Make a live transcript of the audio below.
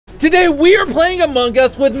Today we are playing Among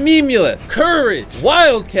Us with Memeulous, Courage,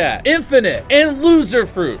 Wildcat, Infinite, and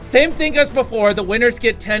Loserfruit. Same thing as before, the winners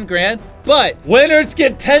get 10 grand, but winners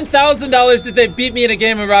get $10,000 if they beat me in a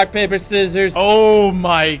game of rock, paper, scissors. Oh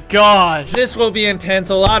my gosh. This will be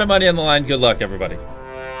intense, a lot of money on the line. Good luck, everybody.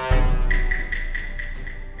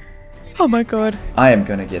 Oh my god. I am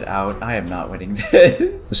gonna get out. I am not winning this.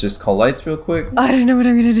 Let's just call lights real quick. I don't know what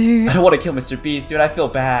I'm gonna do. I don't want to kill Mr. Beast, dude. I feel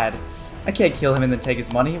bad. I can't kill him and then take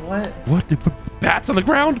his money. What? What? They put bats on the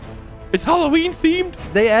ground? It's Halloween themed?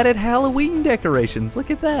 They added Halloween decorations.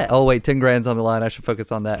 Look at that. Oh, wait, 10 grand's on the line. I should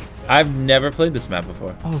focus on that. I've never played this map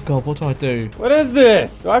before. Oh god, what do I do? What is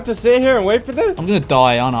this? Do I have to sit here and wait for this? I'm gonna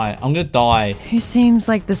die, aren't I? I'm gonna die. Who seems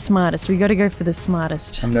like the smartest? We gotta go for the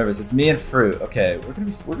smartest. I'm nervous. It's me and Fruit. Okay, we're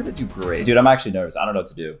gonna do great. Dude, I'm actually nervous. I don't know what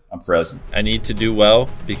to do. I'm frozen. I need to do well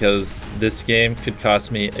because this game could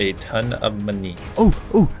cost me a ton of money.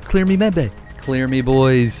 Oh, clear me medbay. Clear me,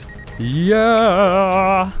 boys.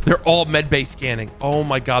 Yeah. They're all medbay scanning. Oh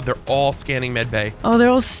my god, they're all scanning medbay. Oh, they're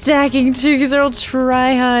all stacking too because they're all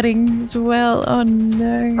try-harding as well. Oh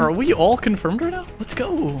no. Are we all confirmed right now? Let's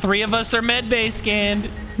go. 3 of us are medbay scanned.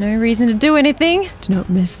 No reason to do anything. Do not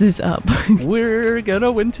mess this up. We're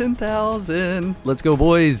gonna win 10,000. Let's go,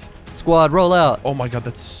 boys. Squad, roll out. Oh my god,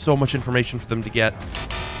 that's so much information for them to get.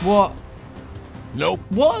 What? Nope.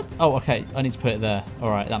 What? Oh, okay. I need to put it there.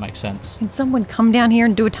 All right, that makes sense. Can someone come down here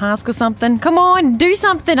and do a task or something? Come on, do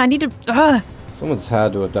something. I need to... Someone's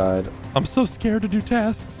had to have died. I'm so scared to do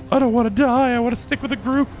tasks. I don't want to die. I want to stick with a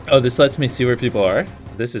group. Oh, this lets me see where people are?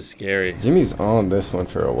 This is scary. Jimmy's on this one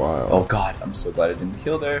for a while. Oh god, I'm so glad I didn't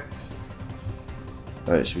kill there.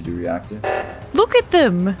 Alright, should we do reactor? Look at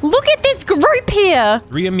them. Look at this group here.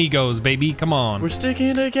 3 amigos, baby. Come on. We're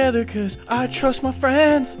sticking together because I trust my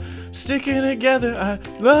friends. Sticking together, I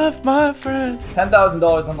love my friends.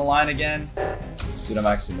 $10,000 on the line again. Dude, I'm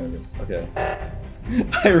actually nervous. Okay.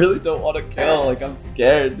 I really don't want to kill. Like, I'm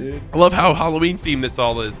scared, dude. I love how Halloween themed this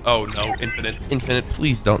all is. Oh no, Infinite. Infinite,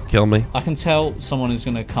 please don't kill me. I can tell someone is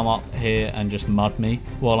going to come up here and just mud me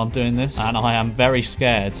while I'm doing this. And I am very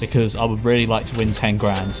scared because I would really like to win 10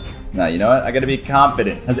 grand. Nah, you know what? I gotta be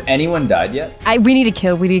confident. Has anyone died yet? We need to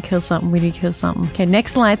kill. We need to kill something. We need to kill something. Okay,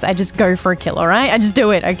 next lights, I just go for a kill, all right? I just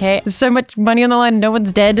do it, okay? There's so much money on the line, no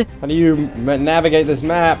one's dead. How do you navigate this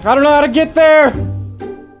map? I don't know how to get there!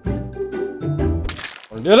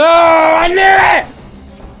 Oh, I knew it!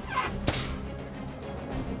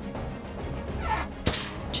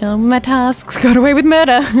 Chill with my tasks. Got away with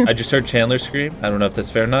murder. I just heard Chandler scream. I don't know if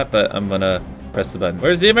that's fair or not, but I'm gonna press the button.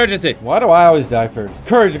 Where's the emergency? Why do I always die first?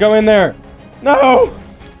 Courage, go in there! No!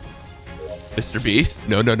 Mr. Beast?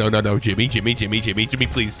 No. Jimmy,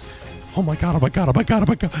 please. Oh my god, oh my god, oh my god, oh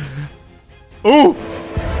my god. Ooh!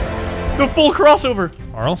 The full crossover.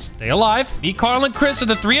 Carl, stay alive. Me, Carl, and Chris are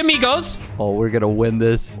the 3 amigos. Oh, we're gonna win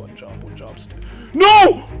this. One job.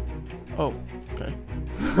 No! Oh, okay.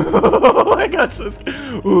 I got so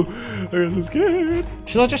scared.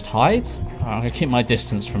 Should I just hide? I'm going to keep my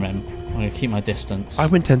distance from him. I'm going to keep my distance. I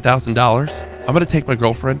win $10,000. I'm gonna take my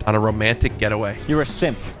girlfriend on a romantic getaway. You're a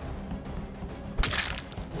simp.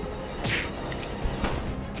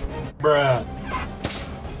 Bruh.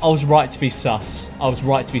 I was right to be sus. I was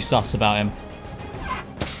right to be sus about him.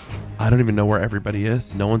 I don't even know where everybody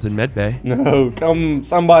is. No one's in medbay. No, come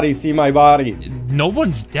somebody see my body. No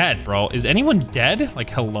one's dead, bro. Is anyone dead? Like,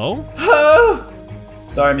 hello?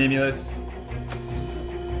 Sorry, Memeulous.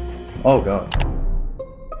 Oh god.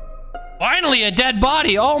 Finally, a dead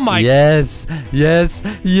body. Oh my. Yes. We're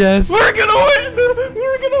gonna win!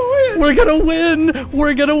 We're gonna win! We're gonna win.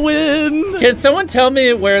 We're gonna win. Can someone tell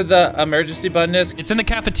me where the emergency button is? It's in the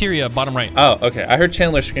cafeteria, bottom right. Oh, okay. I heard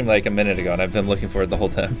Chandler scream like a minute ago, and I've been looking for it the whole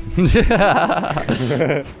time.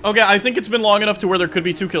 Okay, I think it's been long enough to where there could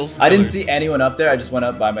be 2 kills. I didn't see anyone up there. I just went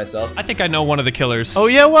up by myself. I think I know one of the killers. Oh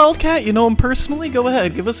yeah, Wildcat, you know him personally? Go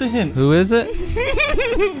ahead, give us a hint. Who is it?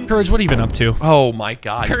 Courage, what have you been up to? Oh my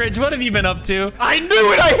god. Courage, what have you been up to? I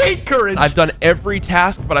knew it! I hate Courage! I've done every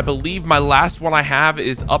task, but I believe my last one I have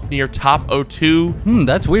is up near top 02.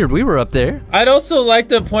 That's weird. We were up there. I'd also like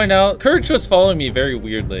to point out, Courage was following me very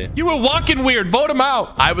weirdly. You were walking weird. Vote him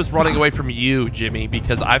out. I was running away from you, Jimmy,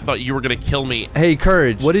 because I thought you were gonna kill me. Hey,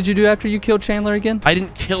 Courage. What did you do after you killed Chandler again? I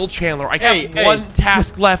didn't kill Chandler. I got one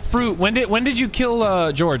task left. Fruit, when did you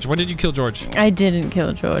kill George? When did you kill George? I didn't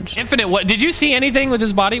kill George. Infinite, what did you see anything with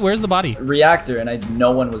his body? Where's the body? Reactor, and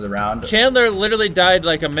no one was around. Chandler literally died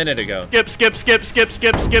like a minute ago. Skip.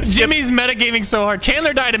 Jimmy's metagaming so hard.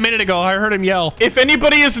 Chandler died a minute ago. I heard him yell. If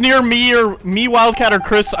anybody is near me or me, Wildcat, or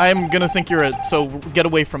Chris, I'm gonna think you're it, so get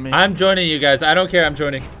away from me. I'm joining you guys. I don't care. I'm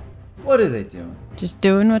joining. What are they doing? Just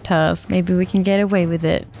doing a task. Maybe we can get away with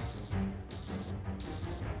it.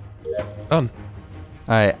 Done.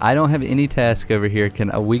 All right, I don't have any task over here. Can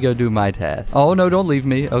we go do my task? Oh, no, don't leave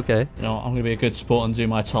me. Okay. You know, I'm gonna be a good sport and do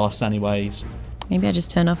my tasks anyways. Maybe I just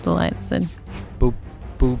turn off the lights then. Boop,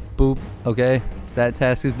 boop, boop. Okay, that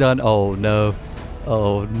task is done. Oh, no.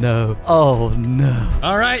 Oh, no. Oh, no.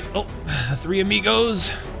 All right. Oh, 3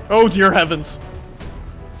 amigos. Oh, dear heavens.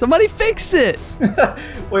 Somebody fix it.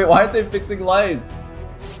 Wait, why aren't they fixing lights?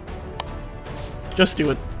 Just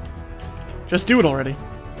do it. Just do it already.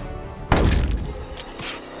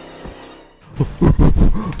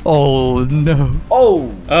 Oh, no.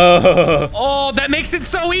 Oh! Oh, that makes it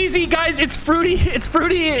so easy, guys. It's Fruity. It's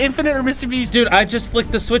Fruity, Infinite, or Mr. Beast. Dude, I just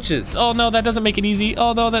flicked the switches. Oh, no, that doesn't make it easy.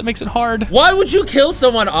 Oh, no, that makes it hard. Why would you kill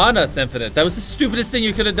someone on us, Infinite? That was the stupidest thing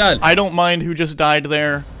you could have done. I don't mind who just died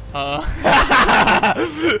there.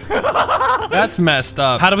 That's messed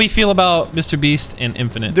up. How do we feel about Mr. Beast and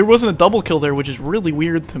Infinite? There wasn't a double kill there, which is really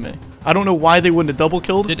weird to me. I don't know why they wouldn't have double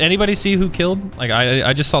killed. Did anybody see who killed? Like,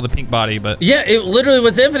 I just saw the pink body, but... Yeah, it literally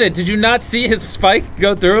was Infinite. Did you not see his spike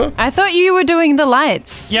go through him? I thought you were doing the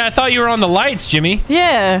lights. Yeah, I thought you were on the lights, Jimmy.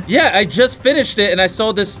 Yeah. Yeah, I just finished it and I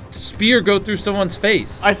saw this spear go through someone's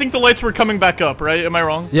face. I think the lights were coming back up, right? Am I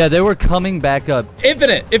wrong? Yeah, they were coming back up.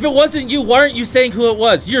 Infinite, if it wasn't you, why aren't you saying who it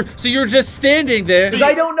was? So you're just standing there. Because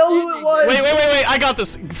I don't know who it was! Wait, I got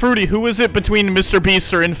this. Fruity, who was it between Mr.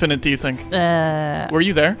 Beast or Infinite, do you think? Were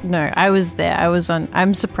you there? No, I was there.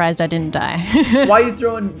 I'm surprised I didn't die. Why are you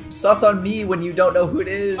throwing sus on me when you don't know who it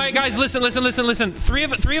is? All right, guys, listen. Three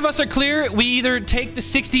of us are clear. We either take the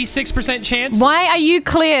 66% chance. Why are you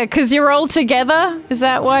clear? Because you're all together? Is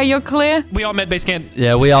that why you're clear? We all med base scan.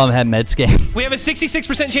 Yeah, we all had med scan. We have a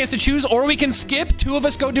 66% chance to choose, or we can skip. 2 of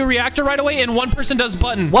us go do reactor right away, and 1 person does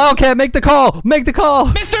button. Wildcat, make the call. Make the call.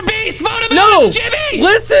 Mr. Beast, vote him No! out. It's Jimmy.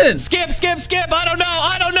 Listen! Skip. I don't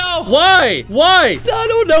know. Why? I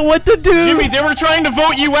don't know what to do. Jimmy, they were trying to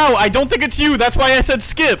vote you out. I don't think it's you. That's why I said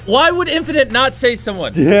skip. Why would Infinite not say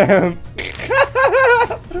someone? Damn.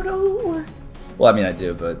 I don't know who it was. Well, I mean, I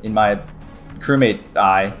do, but in my crewmate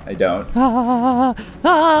eye, I don't.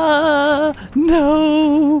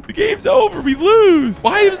 No. The game's over. We lose.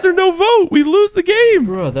 Why is there no vote? We lose the game.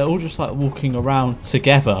 Bro, they're all just like walking around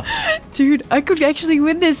together. Dude, I could actually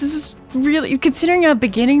win this. This is really, considering our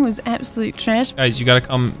beginning was absolute trash. Guys, you gotta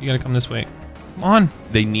come this way. Come on.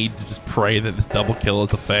 They need to just pray that this double kill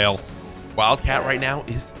is a fail. Wildcat right now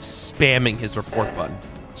is spamming his report button.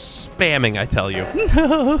 Spamming, I tell you.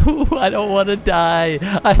 No, I don't want to die.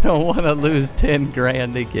 I don't want to lose 10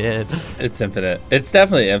 grand again. It's Infinite. It's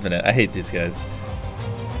definitely Infinite. I hate these guys.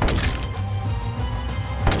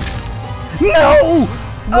 No!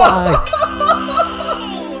 Why?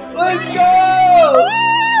 Let's go!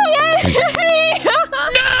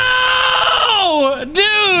 No!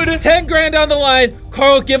 Dude! 10 grand on the line.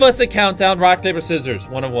 Carl, give us a countdown. Rock, paper, scissors.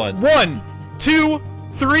 1 on 1. 1, 2,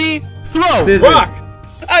 3, throw. Scissors. Rock!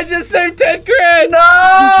 I just saved 10 grand!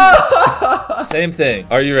 No! Same thing.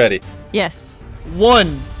 Are you ready? Yes.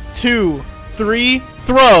 1, 2, 3,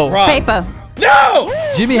 throw. Rock. Paper. No!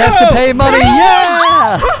 Jimmy has to pay money.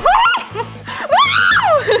 Yeah!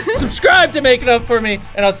 Subscribe to make it up for me,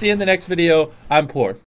 and I'll see you in the next video. I'm poor.